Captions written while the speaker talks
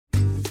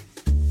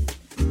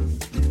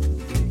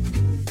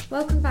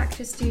Welcome back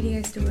to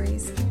Studio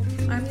Stories.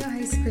 I'm your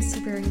host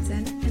Christy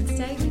Burrington, and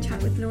today we chat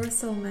with Laura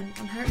Solman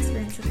on her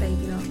experience of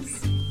baby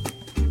loss.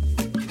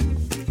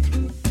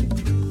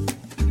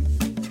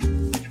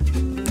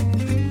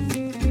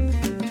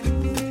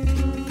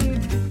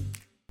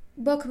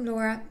 Welcome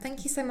Laura,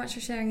 thank you so much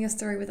for sharing your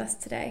story with us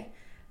today.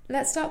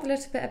 Let's start with a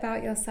little bit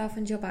about yourself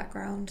and your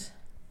background.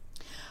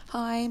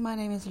 Hi, my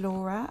name is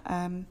Laura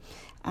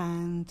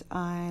and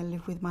I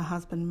live with my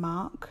husband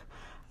Mark.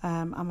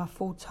 I'm a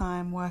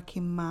full-time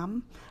working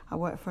mum. I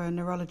work for a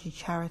neurology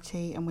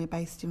charity and we're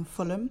based in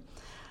Fulham.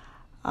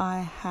 I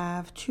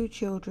have two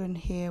children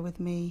here with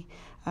me.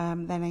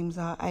 Their names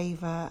are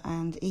Ava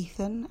and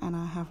Ethan, and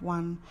I have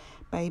one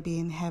baby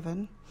in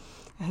heaven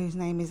whose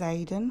name is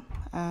Aidan.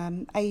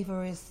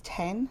 Ava is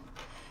 10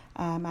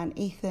 and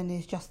Ethan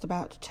is just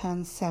about to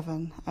turn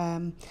 7.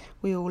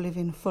 We all live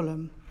in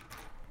Fulham.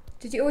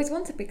 Did you always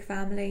want a big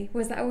family?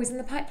 Was that always in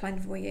the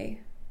pipeline for you?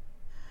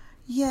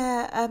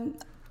 Yeah,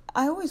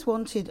 I always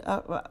wanted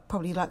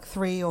probably like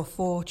 3 or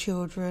 4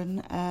 children.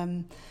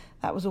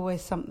 That was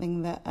always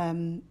something that, I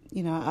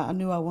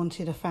knew I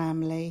wanted a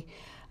family.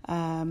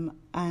 I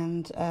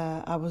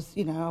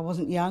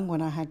wasn't young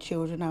when I had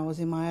children. I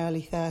was in my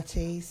early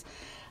 30s.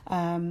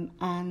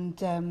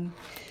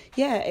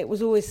 It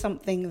was always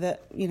something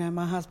that,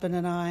 my husband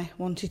and I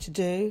wanted to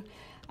do.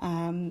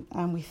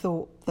 And we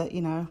thought that,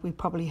 we'd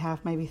probably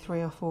have maybe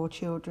 3 or 4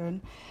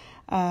 children.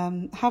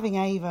 Having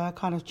Ava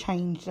kind of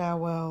changed our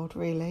world,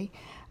 really.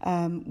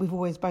 We've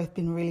always both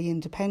been really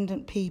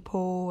independent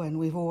people, and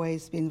we've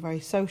always been very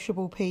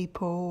sociable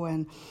people,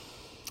 and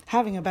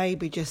having a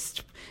baby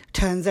just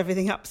turns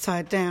everything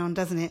upside down,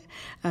 doesn't it?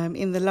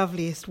 In the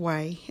loveliest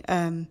way.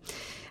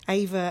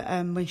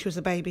 Ava, when she was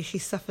a baby, she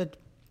suffered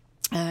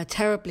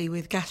terribly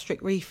with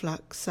gastric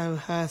reflux, so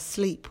her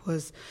sleep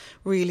was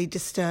really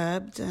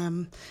disturbed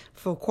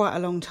for quite a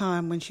long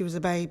time when she was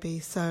a baby.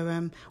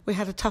 So we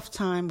had a tough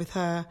time with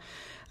her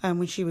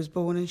when she was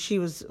born, and she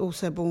was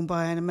also born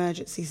by an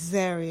emergency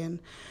caesarean.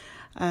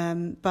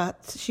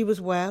 But she was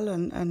well,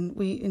 and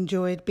we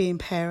enjoyed being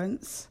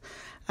parents.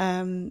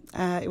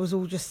 It was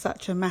all just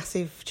such a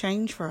massive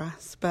change for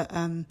us, but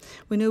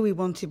we knew we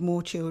wanted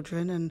more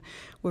children, and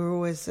we were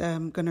always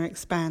going to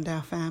expand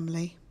our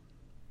family.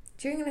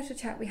 During a little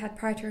chat we had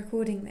prior to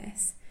recording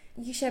this,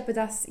 you shared with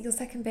us your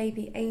second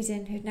baby,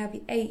 Aidan, who'd now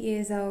be 8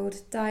 years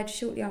old, died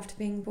shortly after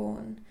being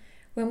born.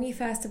 When were you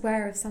first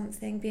aware of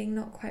something being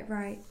not quite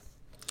right?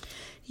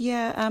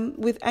 Yeah,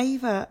 with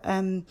Ava,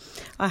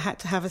 I had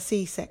to have a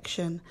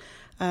C-section.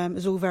 It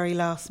was all very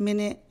last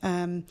minute.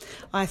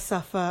 I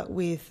suffer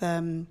with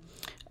a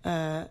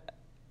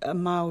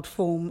mild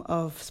form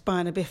of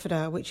spina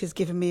bifida, which has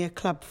given me a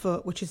club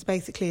foot, which is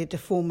basically a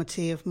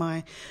deformity of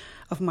my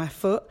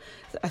foot.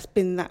 It's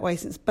been that way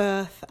since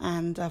birth,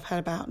 and I've had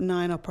about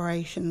 9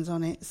 operations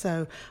on it.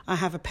 So I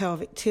have a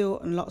pelvic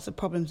tilt and lots of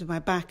problems with my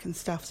back and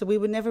stuff. So we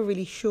were never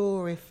really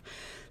sure if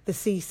the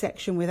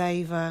C-section with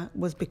Ava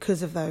was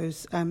because of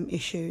those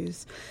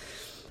issues.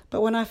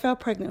 But when I fell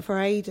pregnant for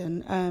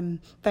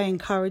Aidan, they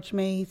encouraged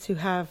me to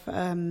have,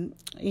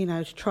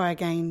 to try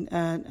again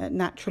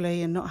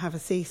naturally and not have a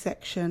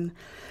C-section.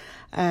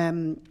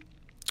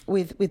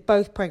 With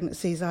both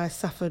pregnancies, I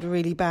suffered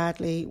really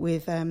badly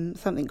with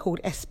something called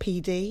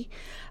SPD,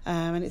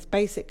 and it's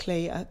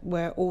basically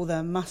where all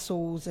the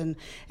muscles and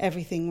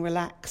everything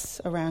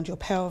relax around your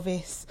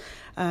pelvis,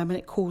 and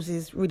it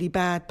causes really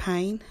bad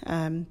pain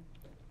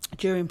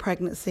during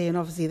pregnancy, and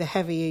obviously the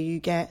heavier you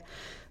get,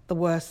 the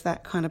worse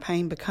that kind of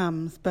pain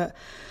becomes. But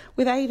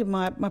with Aidan,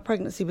 my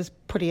pregnancy was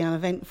pretty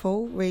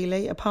uneventful,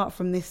 really, apart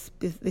from this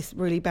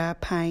really bad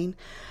pain.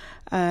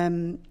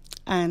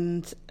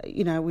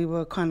 We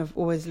were kind of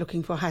always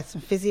looking for, had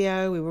some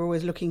physio, we were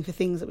always looking for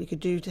things that we could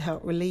do to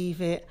help relieve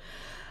it.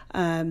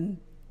 And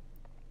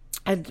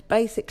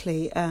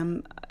basically,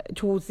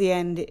 towards the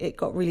end, it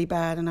got really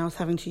bad, and I was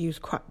having to use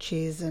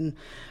crutches, and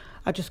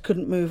I just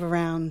couldn't move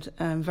around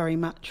very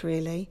much,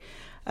 really.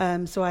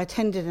 So I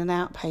attended an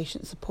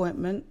outpatient's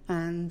appointment,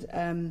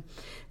 and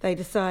they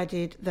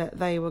decided that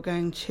they were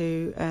going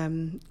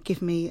to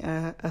give me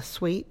a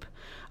sweep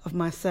of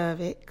my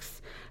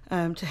cervix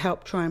to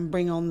help try and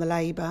bring on the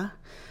labour.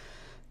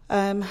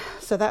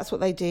 So that's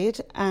what they did,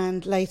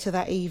 and later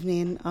that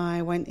evening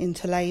I went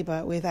into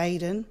labour with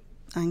Aidan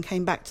and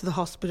came back to the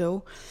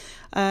hospital,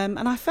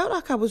 and I felt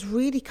like I was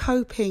really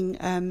coping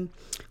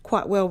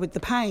quite well with the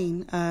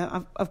pain.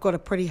 I've got a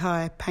pretty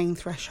high pain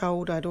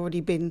threshold. I'd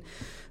already been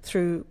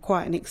through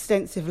quite an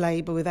extensive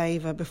labour with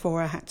Ava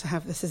before I had to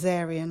have the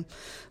caesarean,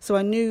 so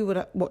I knew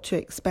what to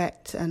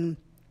expect,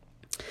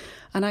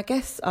 and I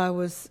guess I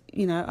was,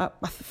 I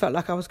felt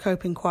like I was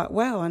coping quite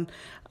well, and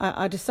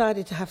I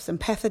decided to have some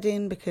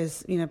pethidine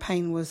because,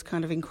 pain was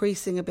kind of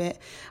increasing a bit.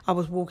 I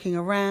was walking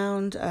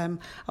around. I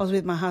was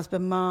with my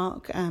husband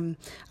Mark, and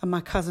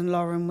my cousin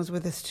Lauren was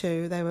with us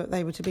too.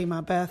 They were to be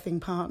my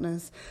birthing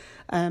partners,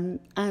 and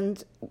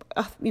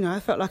I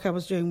felt like I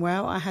was doing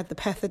well. I had the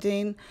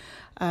pethidine,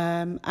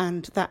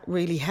 and that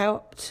really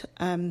helped.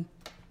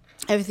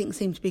 Everything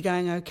seemed to be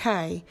going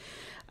okay.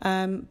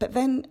 But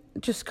then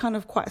just kind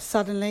of quite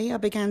suddenly I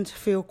began to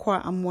feel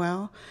quite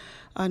unwell.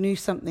 I knew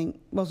something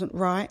wasn't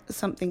right.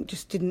 Something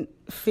just didn't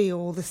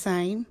feel the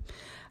same.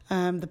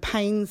 The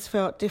pains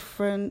felt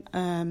different.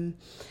 I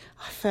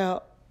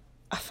felt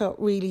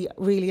really,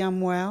 really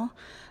unwell.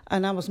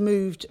 And I was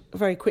moved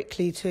very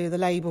quickly to the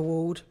labour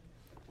ward,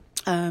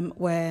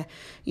 where,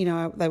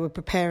 they were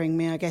preparing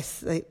me. I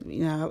guess, I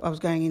was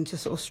going into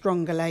sort of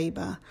stronger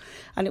labour.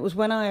 And it was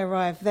when I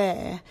arrived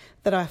there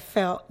that I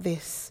felt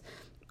this,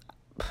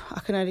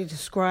 I can only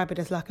describe it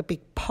as like a big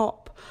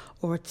pop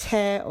or a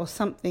tear or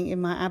something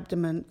in my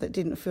abdomen that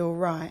didn't feel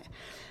right.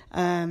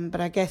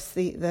 But I guess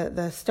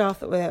the staff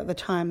that were there at the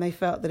time, they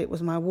felt that it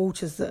was my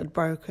waters that had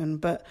broken,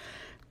 but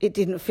it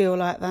didn't feel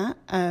like that.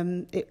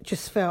 It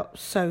just felt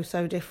so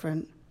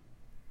different.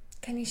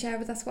 Can you share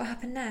with us what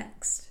happened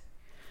next?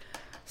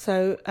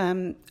 So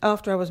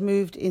after I was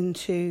moved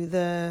into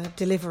the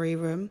delivery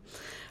room,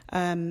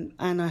 and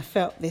I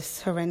felt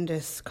this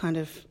horrendous kind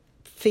of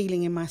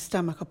feeling in my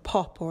stomach, a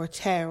pop or a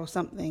tear or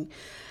something,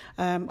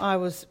 I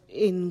was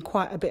in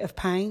quite a bit of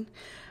pain.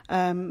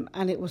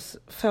 And it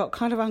felt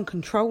kind of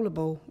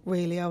uncontrollable,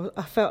 really.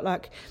 I felt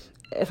like,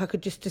 if I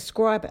could just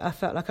describe it, I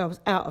felt like I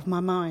was out of my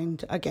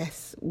mind, I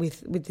guess,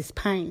 with this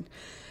pain.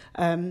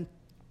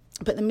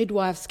 But the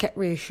midwives kept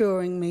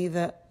reassuring me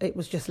that it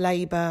was just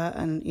labour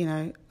and,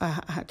 I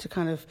had to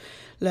kind of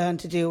learn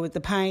to deal with the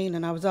pain,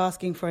 and I was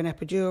asking for an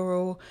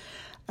epidural.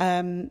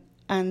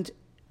 And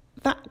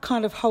that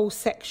kind of whole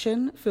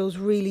section feels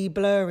really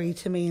blurry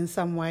to me in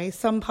some ways.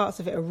 Some parts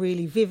of it are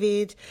really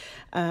vivid,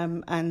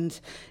 and,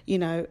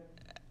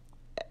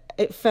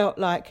 it felt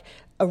like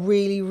a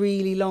really,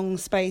 really long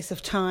space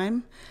of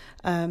time.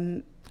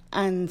 But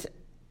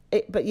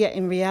yet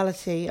in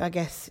reality, I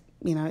guess,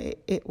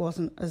 it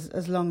wasn't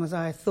as long as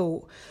I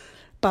thought.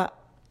 But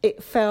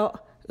it felt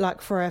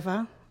like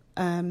forever.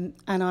 And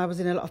I was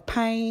in a lot of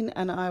pain,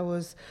 and I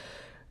was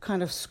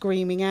kind of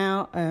screaming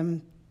out.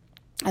 And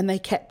they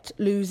kept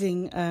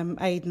losing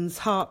Aidan's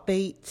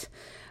heartbeat.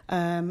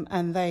 And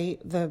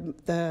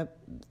the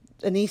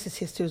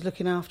anaesthetist who was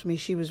looking after me,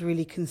 she was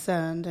really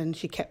concerned, and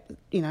she kept,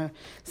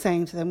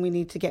 saying to them, we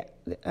need to get,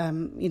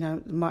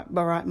 my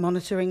right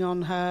monitoring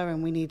on her,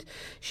 and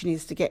she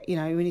needs to get, we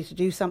need to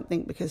do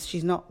something because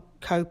she's not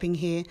coping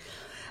here.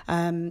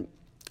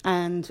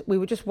 And we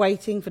were just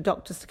waiting for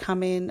doctors to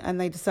come in, and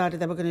they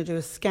decided they were going to do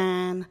a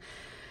scan.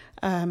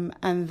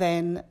 And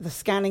then the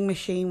scanning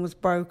machine was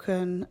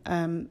broken,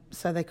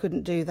 so they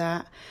couldn't do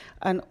that.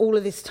 And all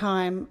of this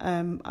time,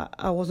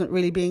 I wasn't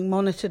really being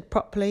monitored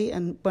properly.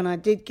 And when I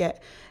did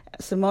get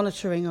some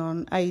monitoring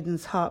on,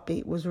 Aidan's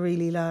heartbeat was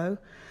really low,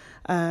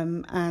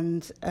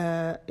 and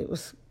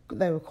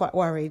they were quite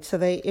worried. So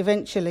they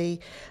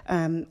eventually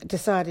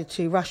decided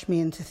to rush me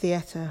into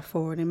theatre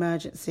for an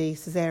emergency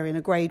caesarean,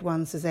 a grade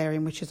 1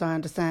 caesarean, which, as I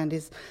understand,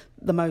 is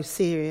the most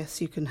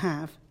serious you can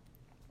have.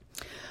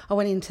 I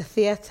went into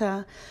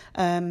theatre,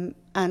 and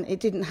it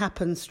didn't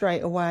happen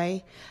straight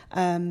away.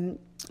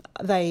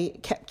 They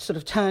kept sort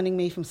of turning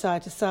me from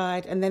side to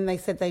side, and then they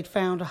said they'd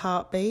found a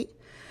heartbeat.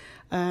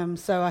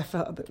 So I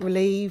felt a bit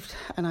relieved,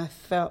 and I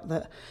felt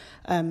that,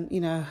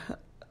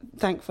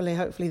 thankfully,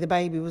 hopefully the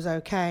baby was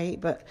okay.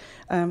 But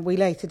we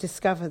later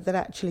discovered that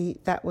actually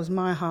that was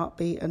my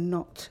heartbeat and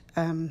not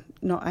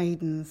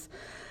Aidan's.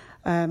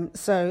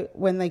 So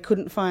when they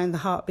couldn't find the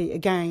heartbeat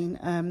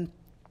again,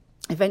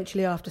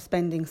 eventually, after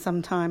spending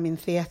some time in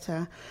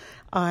theatre,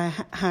 I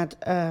had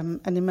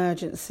an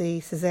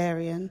emergency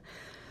caesarean,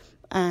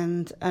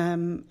 and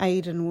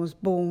Aidan was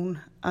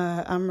born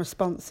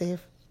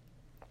unresponsive.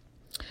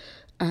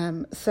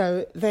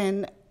 So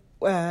then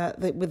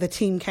the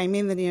team came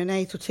in, the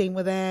neonatal team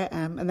were there,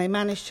 and they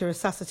managed to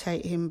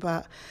resuscitate him,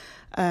 but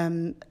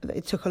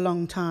it took a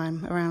long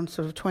time, around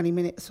sort of 20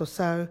 minutes or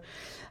so.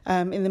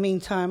 In the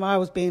meantime, I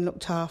was being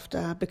looked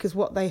after, because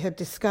what they had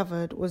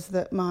discovered was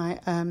that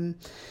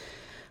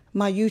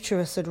my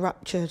uterus had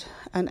ruptured,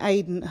 and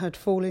Aidan had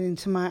fallen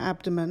into my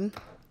abdomen,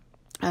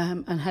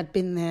 and had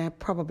been there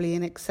probably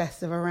in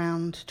excess of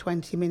around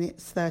 20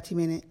 minutes, 30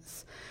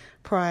 minutes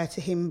prior to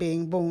him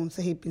being born.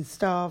 So he'd been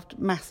starved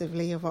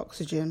massively of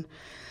oxygen,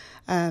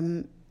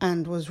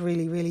 and was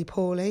really, really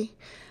poorly.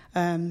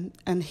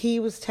 And he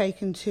was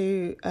taken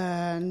to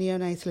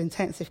neonatal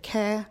intensive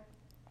care.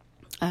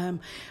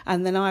 And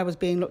then I was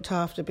being looked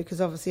after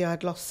because obviously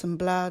I'd lost some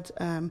blood,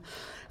 and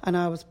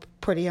I was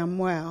pretty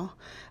unwell.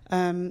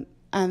 And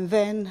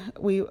then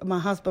my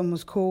husband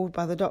was called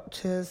by the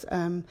doctors,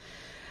 and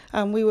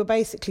we were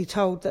basically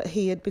told that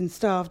he had been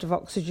starved of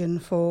oxygen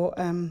for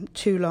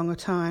too long a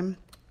time,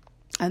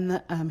 and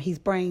that his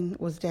brain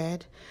was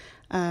dead,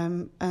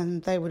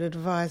 and they would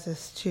advise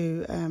us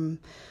to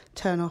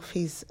turn off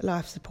his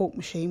life support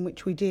machine,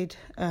 which we did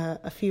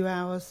a few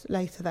hours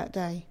later that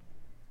day.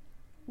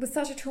 With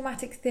such a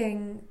traumatic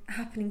thing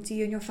happening to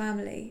you and your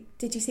family,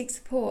 did you seek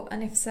support?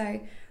 And if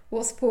so,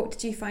 what support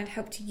did you find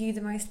helped you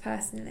the most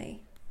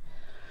personally?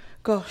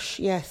 Gosh,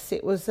 yes,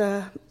 it was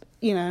a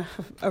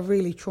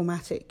really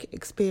traumatic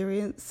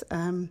experience.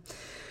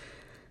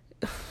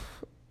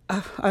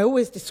 I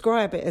always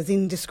describe it as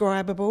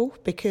indescribable,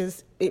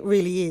 because it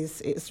really is.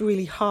 It's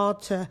really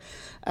hard to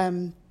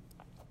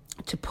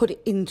put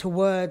it into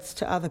words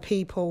to other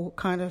people,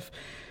 kind of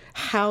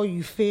how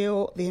you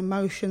feel, the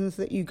emotions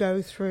that you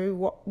go through,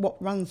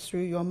 what runs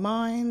through your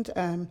mind,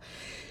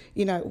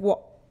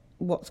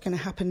 what's going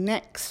to happen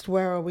next,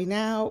 where are we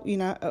now,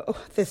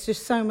 there's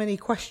just so many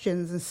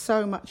questions and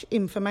so much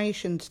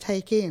information to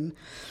take in.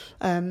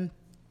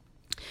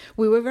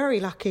 We were very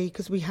lucky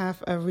because we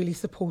have a really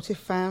supportive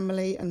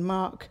family, and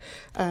Mark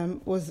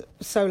was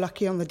so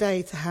lucky on the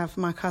day to have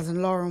my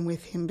cousin Lauren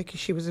with him, because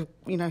she was a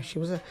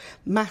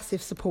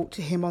massive support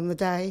to him on the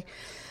day.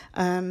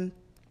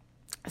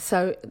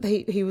 So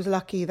he was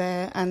lucky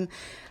there, and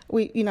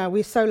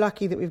we're so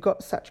lucky that we've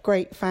got such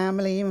great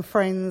family and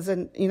friends,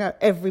 and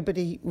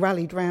everybody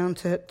rallied round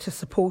to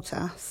support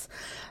us,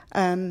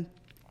 and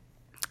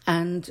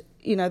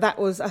that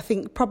was, I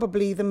think,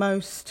 probably the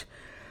most.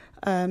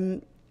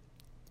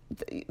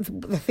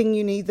 The thing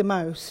you need the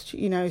most,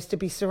 is to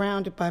be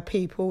surrounded by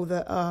people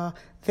that are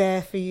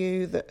there for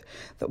you, that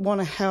want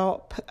to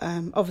help.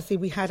 Obviously,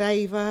 we had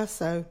Ava,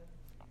 so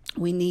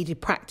we needed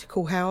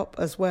practical help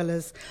as well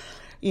as,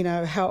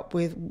 help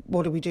with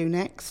what do we do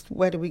next,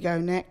 where do we go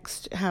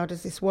next, how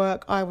does this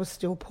work. I was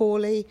still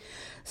poorly,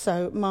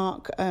 so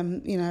Mark,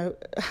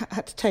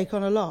 had to take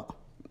on a lot,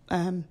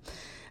 and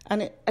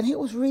it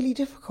was really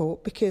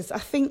difficult, because I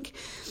think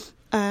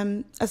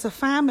as a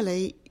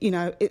family,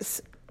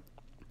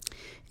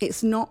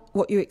 it's not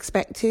what you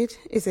expected,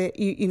 is it?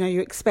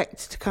 You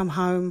expect to come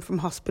home from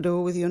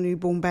hospital with your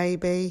newborn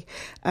baby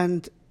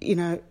and,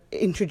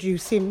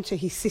 introduce him to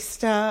his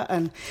sister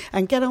and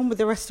get on with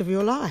the rest of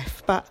your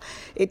life. But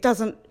it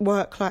doesn't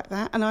work like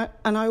that. And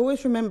I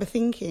always remember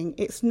thinking,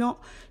 it's not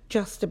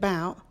just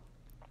about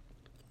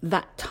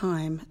that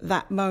time,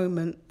 that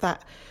moment,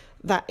 that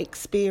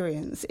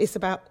experience. It's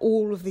about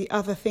all of the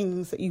other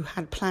things that you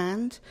had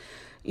planned.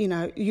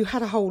 You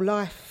had a whole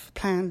life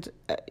planned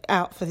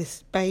out for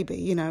this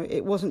baby.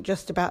 It wasn't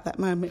just about that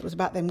moment. It was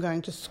about them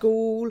going to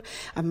school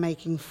and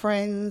making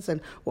friends,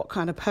 and what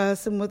kind of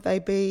person would they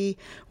be?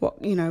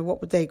 What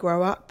would they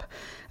grow up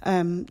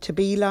to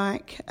be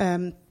like?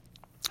 And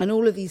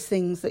all of these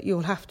things that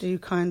you'll have to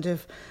kind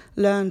of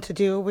learn to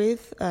deal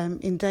with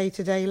in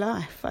day-to-day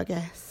life, I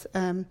guess.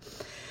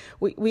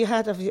 We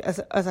had,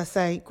 as I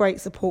say,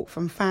 great support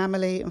from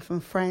family and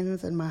from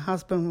friends, and my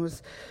husband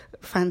was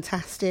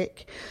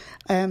fantastic.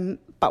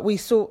 But we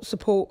sought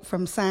support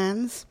from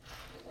SANS,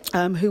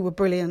 who were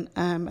brilliant,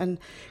 and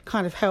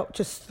kind of helped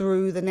us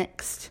through the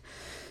next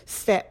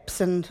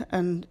steps,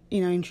 and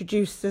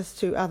introduced us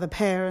to other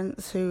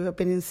parents who have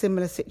been in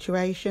similar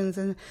situations.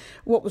 And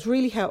what was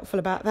really helpful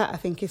about that, I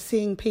think, is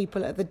seeing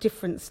people at the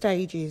different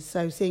stages.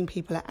 So seeing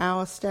people at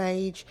our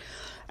stage,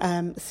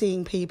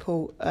 seeing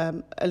people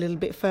a little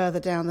bit further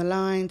down the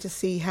line to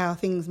see how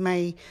things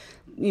may,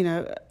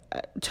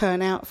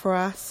 turn out for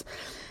us.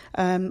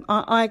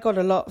 I got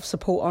a lot of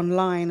support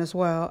online as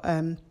well,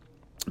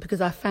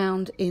 because I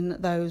found in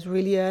those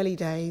really early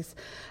days,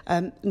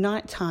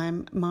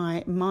 nighttime,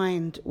 my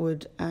mind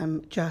would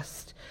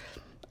just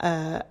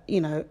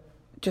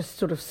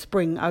sort of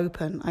spring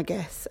open, I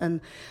guess.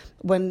 And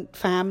when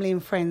family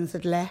and friends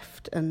had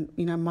left, and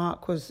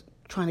Mark was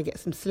trying to get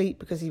some sleep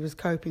because he was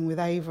coping with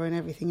Ava and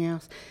everything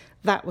else,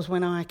 that was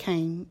when I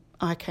came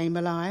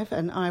alive,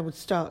 and I would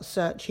start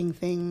searching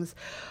things.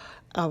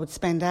 I would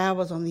spend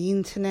hours on the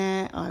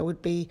internet. I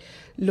would be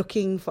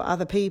looking for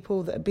other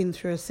people that had been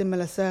through a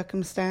similar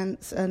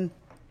circumstance. And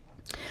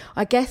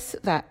I guess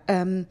that,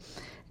 and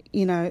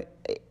I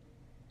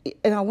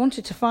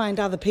wanted to find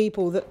other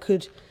people that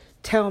could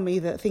tell me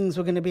that things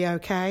were going to be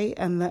okay,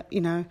 and that,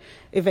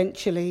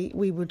 eventually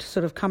we would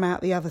sort of come out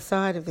the other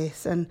side of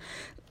this. And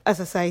as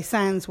I say,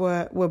 SANS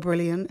were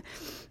brilliant,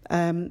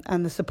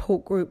 and the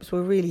support groups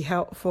were really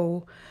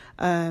helpful.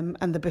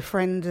 And the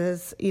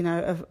befrienders,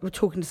 of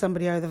talking to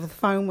somebody over the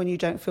phone when you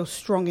don't feel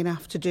strong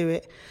enough to do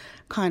it,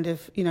 kind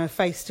of,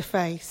 face to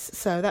face.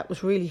 So that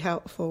was really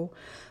helpful.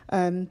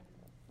 And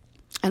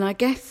I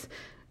guess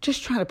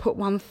just trying to put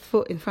one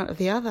foot in front of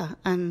the other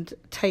and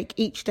take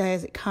each day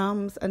as it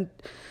comes. And,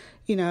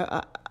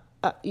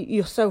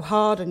 you're so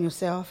hard on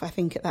yourself, I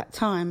think, at that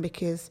time,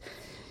 because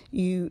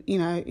you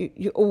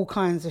all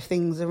kinds of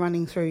things are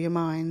running through your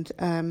mind.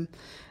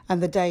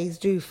 And the days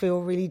do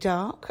feel really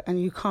dark,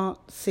 and you can't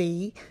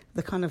see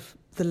the kind of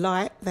the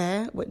light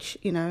there, which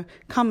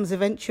comes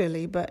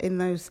eventually. But in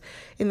those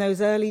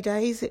early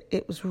days,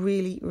 it was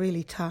really,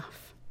 really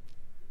tough.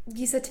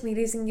 You said to me,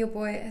 losing your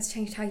boy has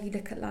changed how you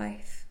look at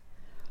life.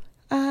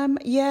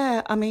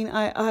 Yeah, I mean,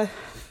 I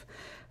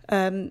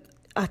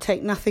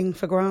take nothing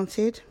for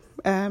granted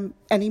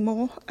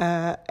anymore.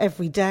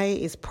 Every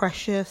day is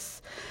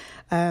precious.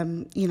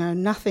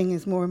 Nothing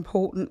is more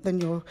important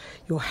than your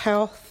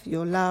health,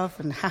 your love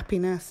and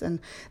happiness, and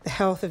the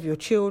health of your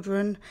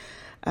children.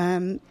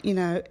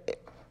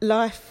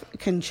 Life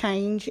can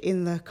change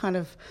in an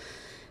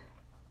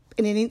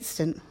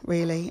instant,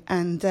 really.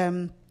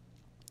 And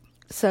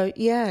so,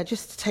 yeah,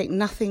 just to take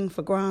nothing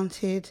for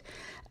granted,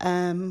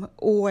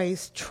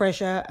 always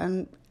treasure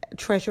and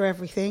treasure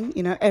everything.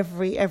 You know,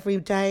 every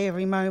day,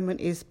 every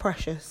moment is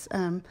precious.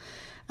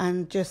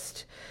 And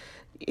just,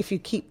 if you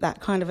keep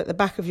that kind of at the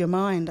back of your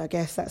mind, I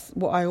guess that's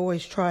what I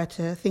always try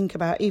to think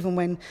about, even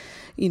when,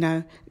 you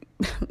know,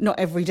 not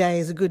every day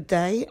is a good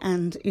day.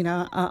 And, you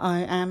know,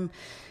 I am,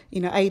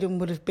 you know, Aidan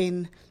would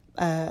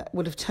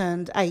have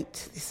turned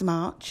 8 this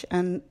March,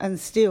 and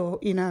still,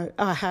 you know,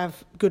 I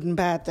have good and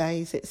bad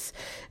days.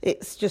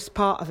 It's just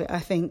part of it, I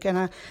think. And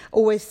I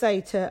always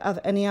say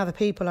to any other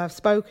people I've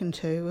spoken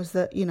to is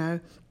that, you know,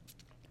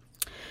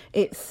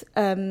 it's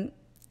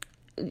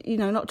you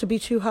know, not to be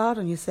too hard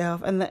on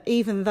yourself, and that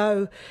even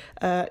though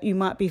you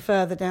might be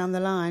further down the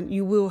line,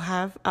 you will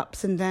have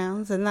ups and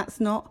downs, and that's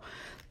not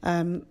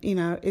you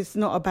know, it's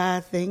not a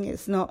bad thing.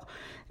 It's not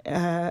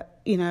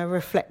you know, a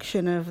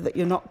reflection of that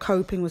you're not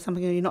coping with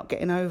something or you're not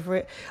getting over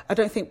it. I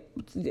don't think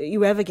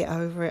you ever get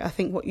over it. I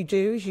think what you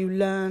do is you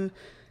learn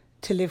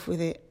to live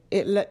with it.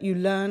 You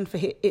learn for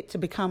it to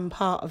become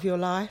part of your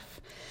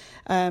life.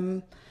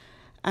 And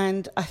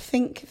I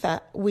think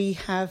that we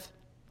have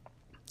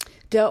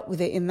dealt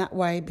with it in that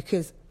way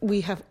because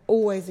we have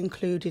always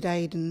included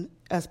Aidan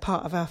as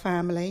part of our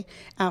family.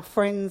 Our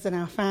friends and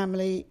our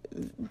family,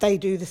 they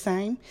do the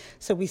same.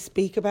 So we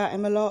speak about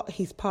him a lot.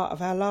 He's part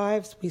of our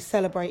lives. We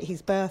celebrate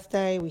his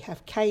birthday. We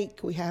have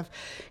cake. We have,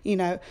 you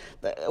know,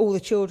 all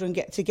the children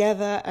get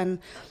together, and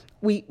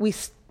we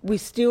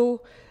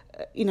still,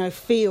 you know,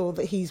 feel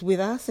that he's with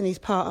us and he's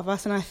part of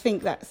us. And I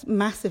think that's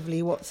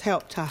massively what's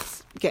helped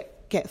us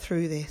get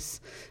through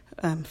this,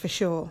 for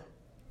sure.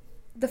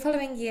 The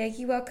following year,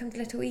 you welcomed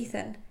little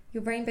Ethan,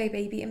 your rainbow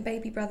baby and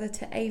baby brother,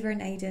 to Ava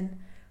and Aidan.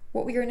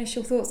 What were your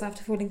initial thoughts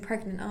after falling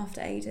pregnant after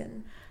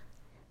Aidan?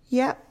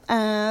 Yeah,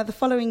 the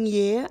following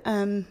year,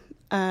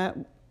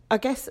 I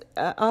guess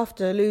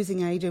after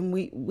losing Aidan,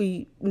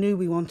 we knew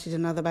we wanted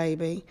another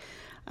baby.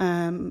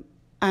 And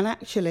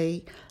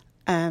actually,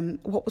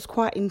 what was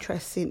quite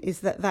interesting is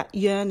that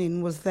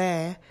yearning was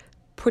there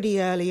pretty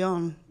early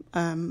on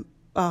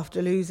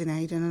after losing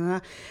Aidan.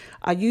 And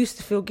I used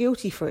to feel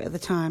guilty for it at the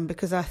time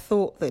because I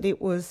thought that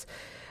it was...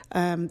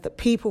 that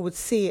people would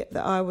see it,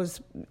 that I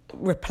was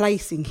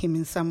replacing him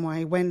in some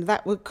way, when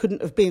that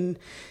couldn't have been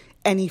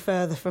any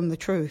further from the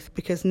truth,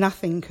 because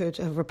nothing could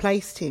have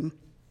replaced him.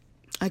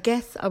 I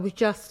guess I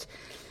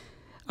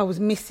was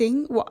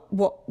missing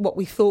what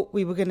we thought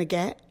we were going to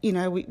get. You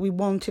know, we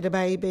wanted a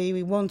baby,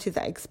 we wanted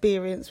that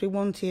experience, we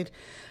wanted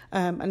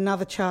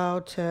another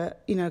child to,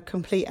 you know,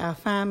 complete our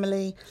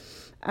family.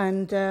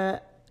 And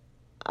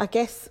I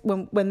guess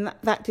when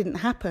that didn't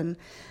happen,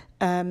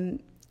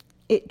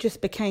 it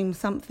just became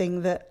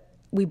something that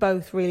we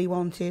both really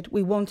wanted.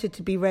 We wanted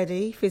to be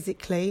ready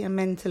physically and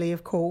mentally,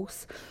 of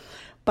course.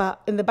 But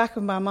in the back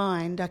of my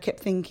mind, I kept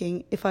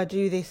thinking, if I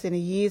do this in a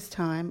year's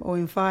time or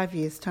in 5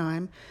 years'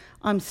 time,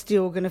 I'm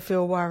still going to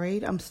feel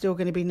worried. I'm still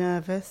going to be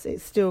nervous.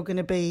 It's still going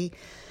to be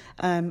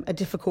a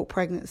difficult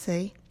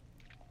pregnancy.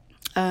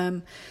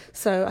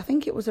 So I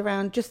think it was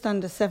around just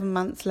under 7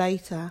 months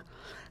later,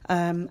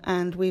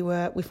 and we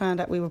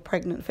found out we were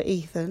pregnant for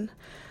Ethan.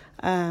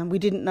 We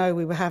didn't know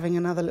we were having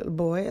another little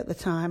boy at the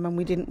time, and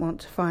we didn't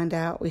want to find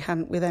out. We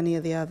hadn't with any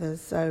of the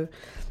others, so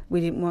we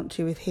didn't want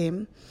to with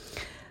him.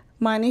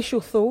 My initial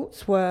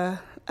thoughts were,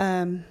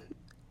 I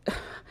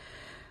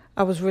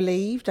was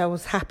relieved, I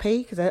was happy,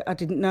 because I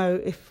didn't know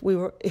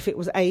if it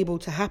was able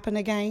to happen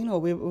again,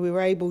 or we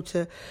were able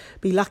to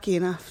be lucky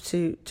enough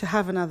to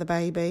have another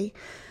baby.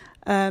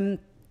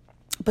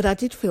 But I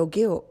did feel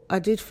guilt.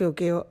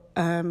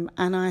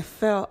 And I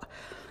felt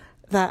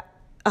that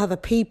other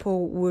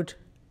people would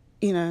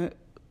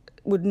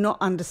not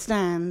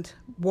understand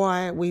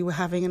why we were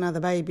having another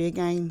baby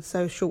again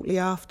so shortly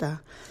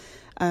after.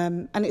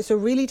 And it's a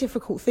really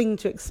difficult thing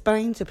to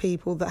explain to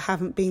people that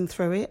haven't been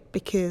through it,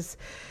 because,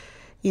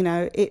 you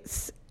know,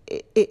 it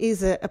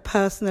is a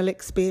personal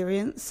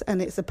experience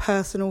and it's a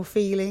personal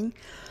feeling.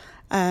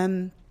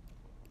 And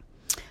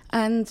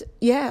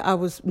yeah, I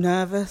was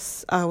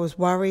nervous, I was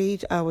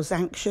worried, I was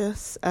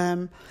anxious.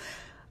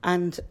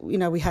 And, you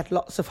know, we had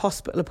lots of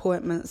hospital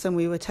appointments and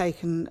we were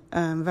taken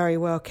very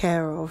well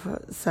care of.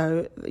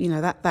 So, you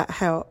know, that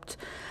helped.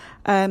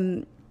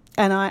 And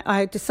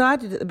I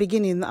decided at the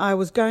beginning that I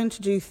was going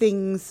to do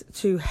things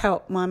to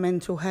help my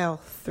mental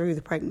health through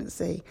the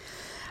pregnancy.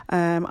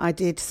 I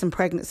did some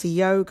pregnancy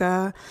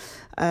yoga.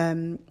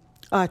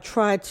 I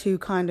tried to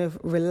kind of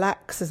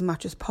relax as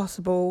much as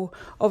possible.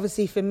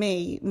 Obviously, for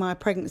me, my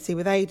pregnancy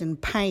with Aidan,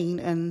 pain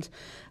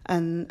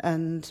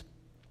and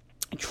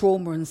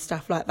trauma and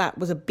stuff like that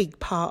was a big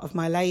part of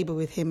my labour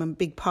with him and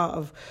big part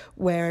of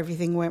where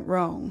everything went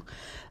wrong.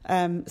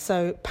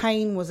 So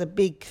pain was a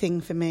big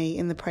thing for me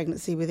in the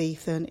pregnancy with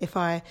Ethan. If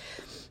I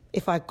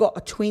got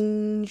a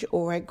twinge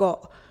or I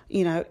got,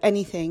 you know,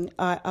 anything,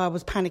 I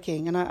was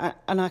panicking,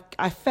 and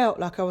I felt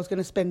like I was going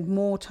to spend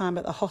more time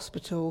at the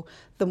hospital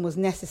than was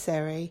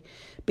necessary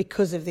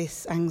because of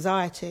this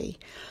anxiety.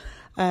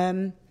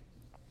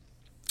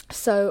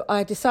 So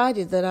I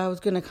decided that I was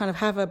going to kind of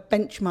have a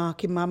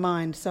benchmark in my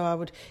mind. So I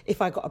would, if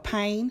I got a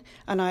pain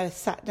and I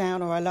sat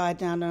down or I lied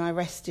down and I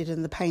rested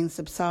and the pain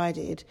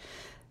subsided,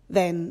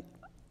 then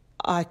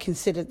I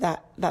considered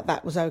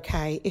that was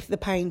okay. If the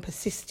pain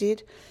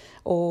persisted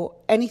or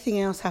anything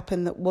else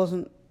happened that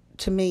wasn't,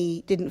 to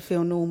me, didn't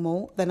feel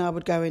normal, then I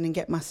would go in and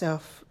get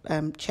myself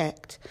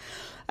checked.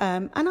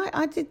 And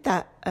I did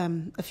that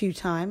a few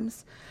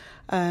times.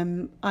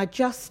 I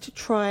just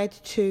tried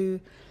to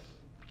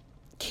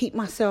keep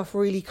myself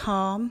really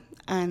calm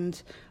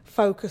and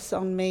focus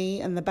on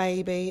me and the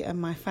baby and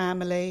my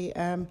family,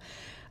 and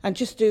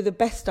just do the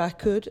best I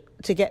could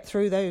to get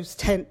through those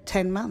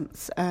 10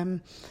 months.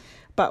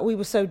 But we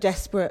were so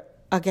desperate,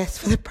 I guess,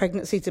 for the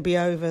pregnancy to be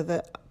over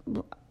that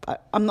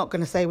I'm not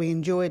going to say we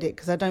enjoyed it,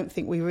 because I don't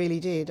think we really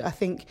did. I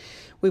think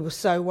we were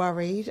so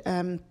worried.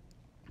 And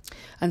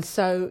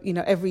so,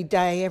 every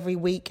day, every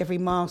week, every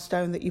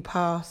milestone that you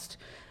passed,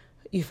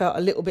 you felt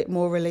a little bit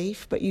more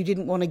relief, but you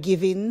didn't want to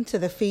give in to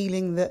the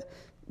feeling that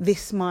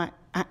this might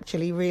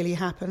actually really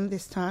happen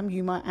this time.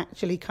 You might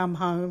actually come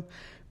home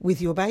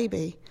with your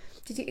baby.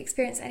 Did you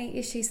experience any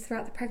issues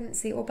throughout the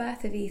pregnancy or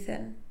birth of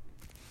Ethan?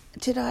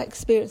 Did I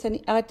experience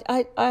any?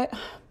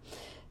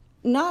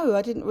 No,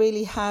 I didn't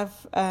really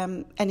have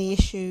any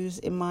issues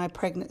in my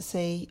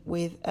pregnancy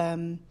with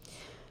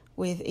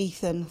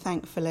Ethan,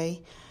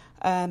 thankfully.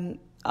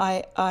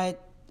 I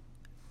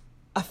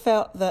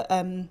felt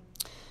that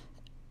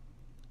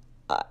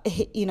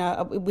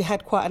we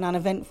had quite an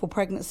uneventful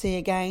pregnancy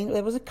again.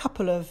 There was a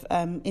couple of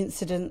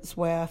incidents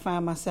where I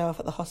found myself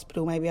at the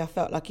hospital. Maybe I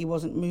felt like he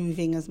wasn't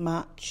moving as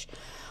much,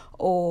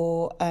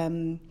 or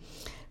and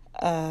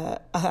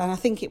I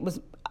think it was,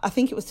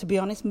 to be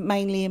honest,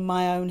 mainly in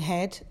my own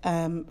head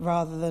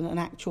rather than an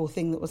actual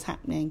thing that was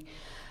happening.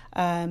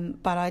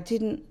 But I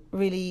didn't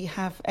really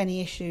have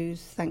any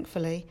issues,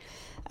 thankfully.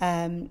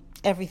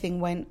 Everything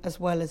went as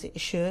well as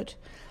it should.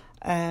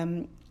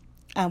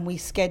 And we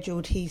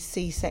scheduled his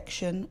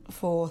C-section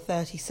for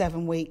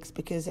 37 weeks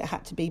because it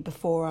had to be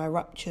before I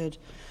ruptured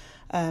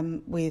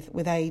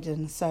with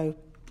Aidan. So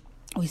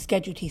we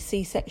scheduled his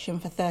C-section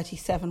for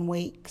 37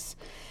 weeks.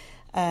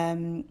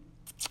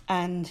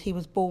 And he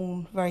was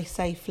born very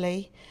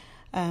safely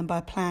by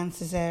planned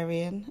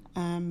caesarean.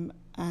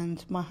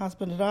 And my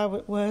husband and I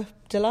were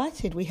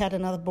delighted. We had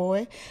another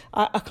boy.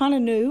 I kind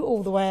of knew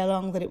all the way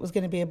along that it was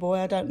going to be a boy.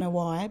 I don't know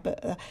why,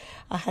 but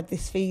I had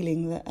this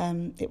feeling that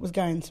it was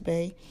going to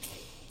be.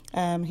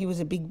 He was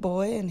a big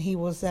boy, and he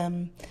was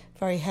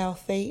very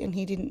healthy, and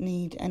he didn't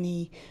need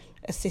any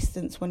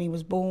assistance when he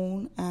was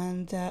born.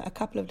 And a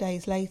couple of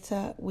days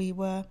later, we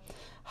were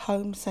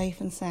home safe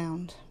and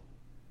sound.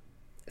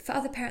 For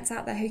other parents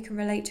out there who can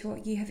relate to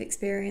what you have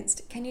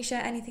experienced, can you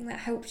share anything that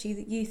helped you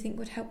that you think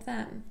would help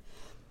them?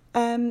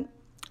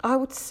 I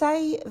would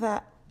say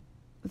that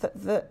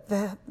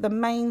the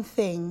main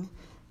thing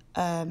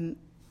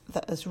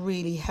that has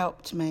really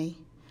helped me,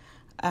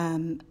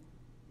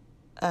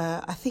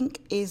 I think,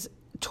 is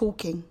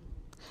talking.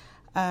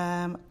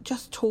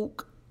 Just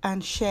talk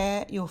and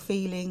share your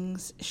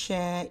feelings,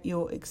 share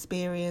your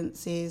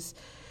experiences.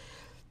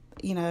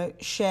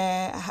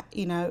 Share.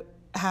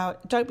 How.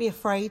 Don't be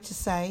afraid to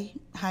say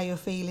how you're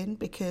feeling,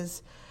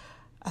 because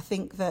I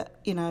think that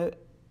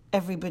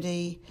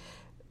everybody,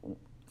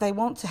 they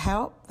want to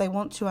help, they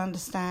want to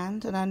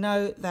understand, and I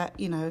know that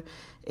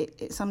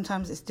it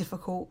sometimes it's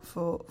difficult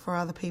for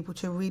other people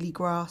to really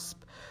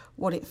grasp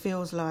what it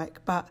feels like.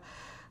 But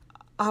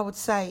I would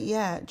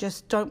say,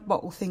 just don't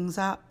bottle things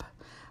up.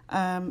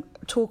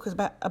 Talk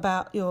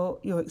about your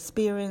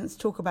experience.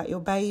 Talk about your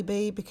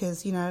baby,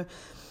 because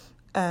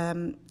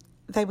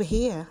they were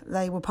here,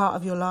 they were part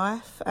of your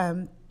life,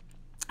 and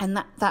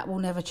that will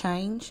never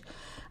change.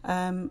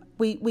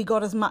 We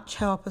got as much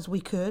help as we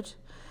could.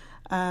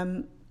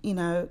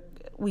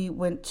 We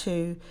went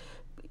to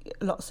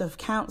lots of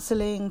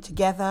counselling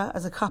together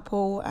as a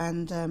couple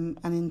and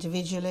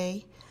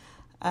individually,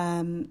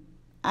 and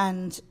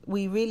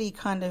we really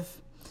kind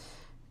of,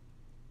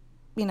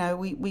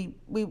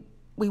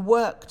 we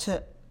worked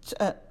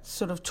at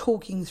sort of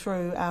talking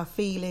through our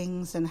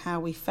feelings and how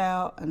we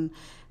felt and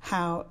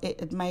how it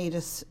had made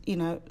us,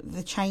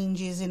 the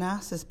changes in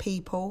us as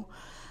people,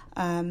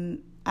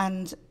 and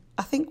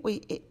I think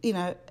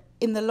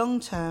in the long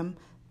term,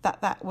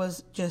 that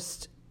was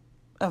just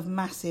of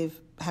massive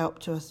help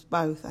to us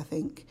both, I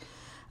think.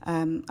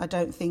 I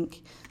don't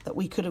think that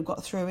we could have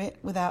got through it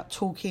without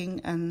talking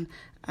and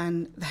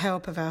the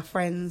help of our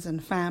friends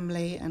and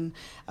family and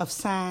of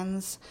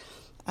SANS.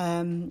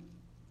 And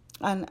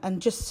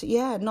just,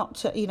 not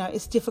to,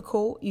 it's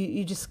difficult.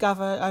 You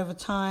discover over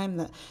time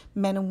that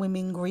men and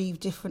women grieve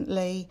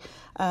differently.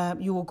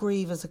 You will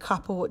grieve as a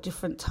couple at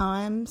different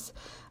times.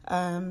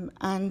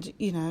 And,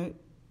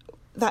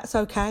 that's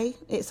okay.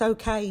 It's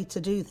okay to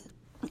do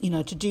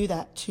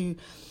that.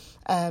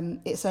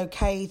 It's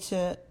okay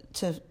to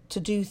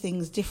do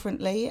things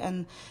differently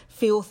and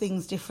feel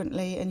things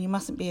differently, and you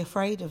mustn't be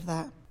afraid of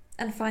that.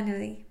 And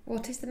finally,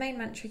 what is the main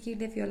mantra you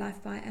live your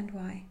life by, and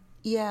why?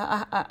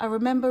 Yeah, I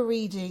remember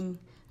reading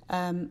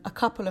a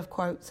couple of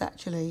quotes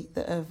actually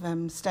that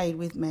have stayed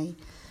with me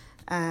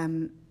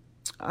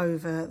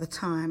over the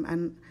time,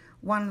 and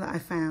one that I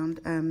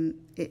found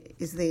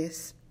is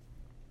this: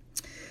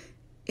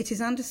 It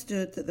is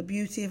understood that the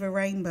beauty of a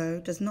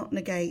rainbow does not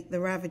negate the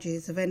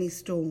ravages of any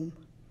storm.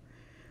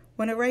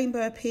 When a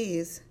rainbow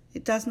appears,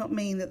 it does not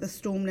mean that the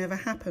storm never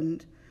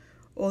happened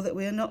or that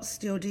we are not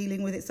still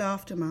dealing with its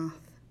aftermath.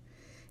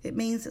 It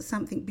means that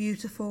something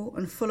beautiful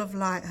and full of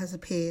light has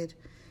appeared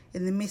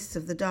in the midst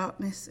of the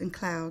darkness and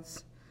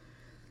clouds.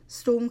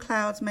 Storm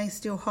clouds may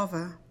still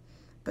hover,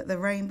 but the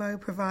rainbow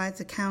provides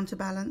a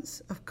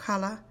counterbalance of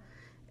colour,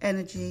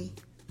 energy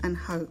and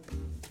hope.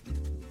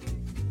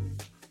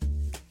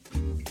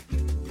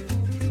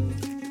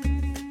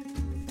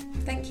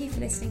 Thank you for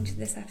listening to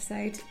this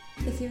episode.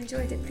 If you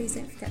enjoyed it, please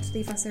don't forget to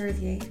leave us a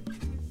review.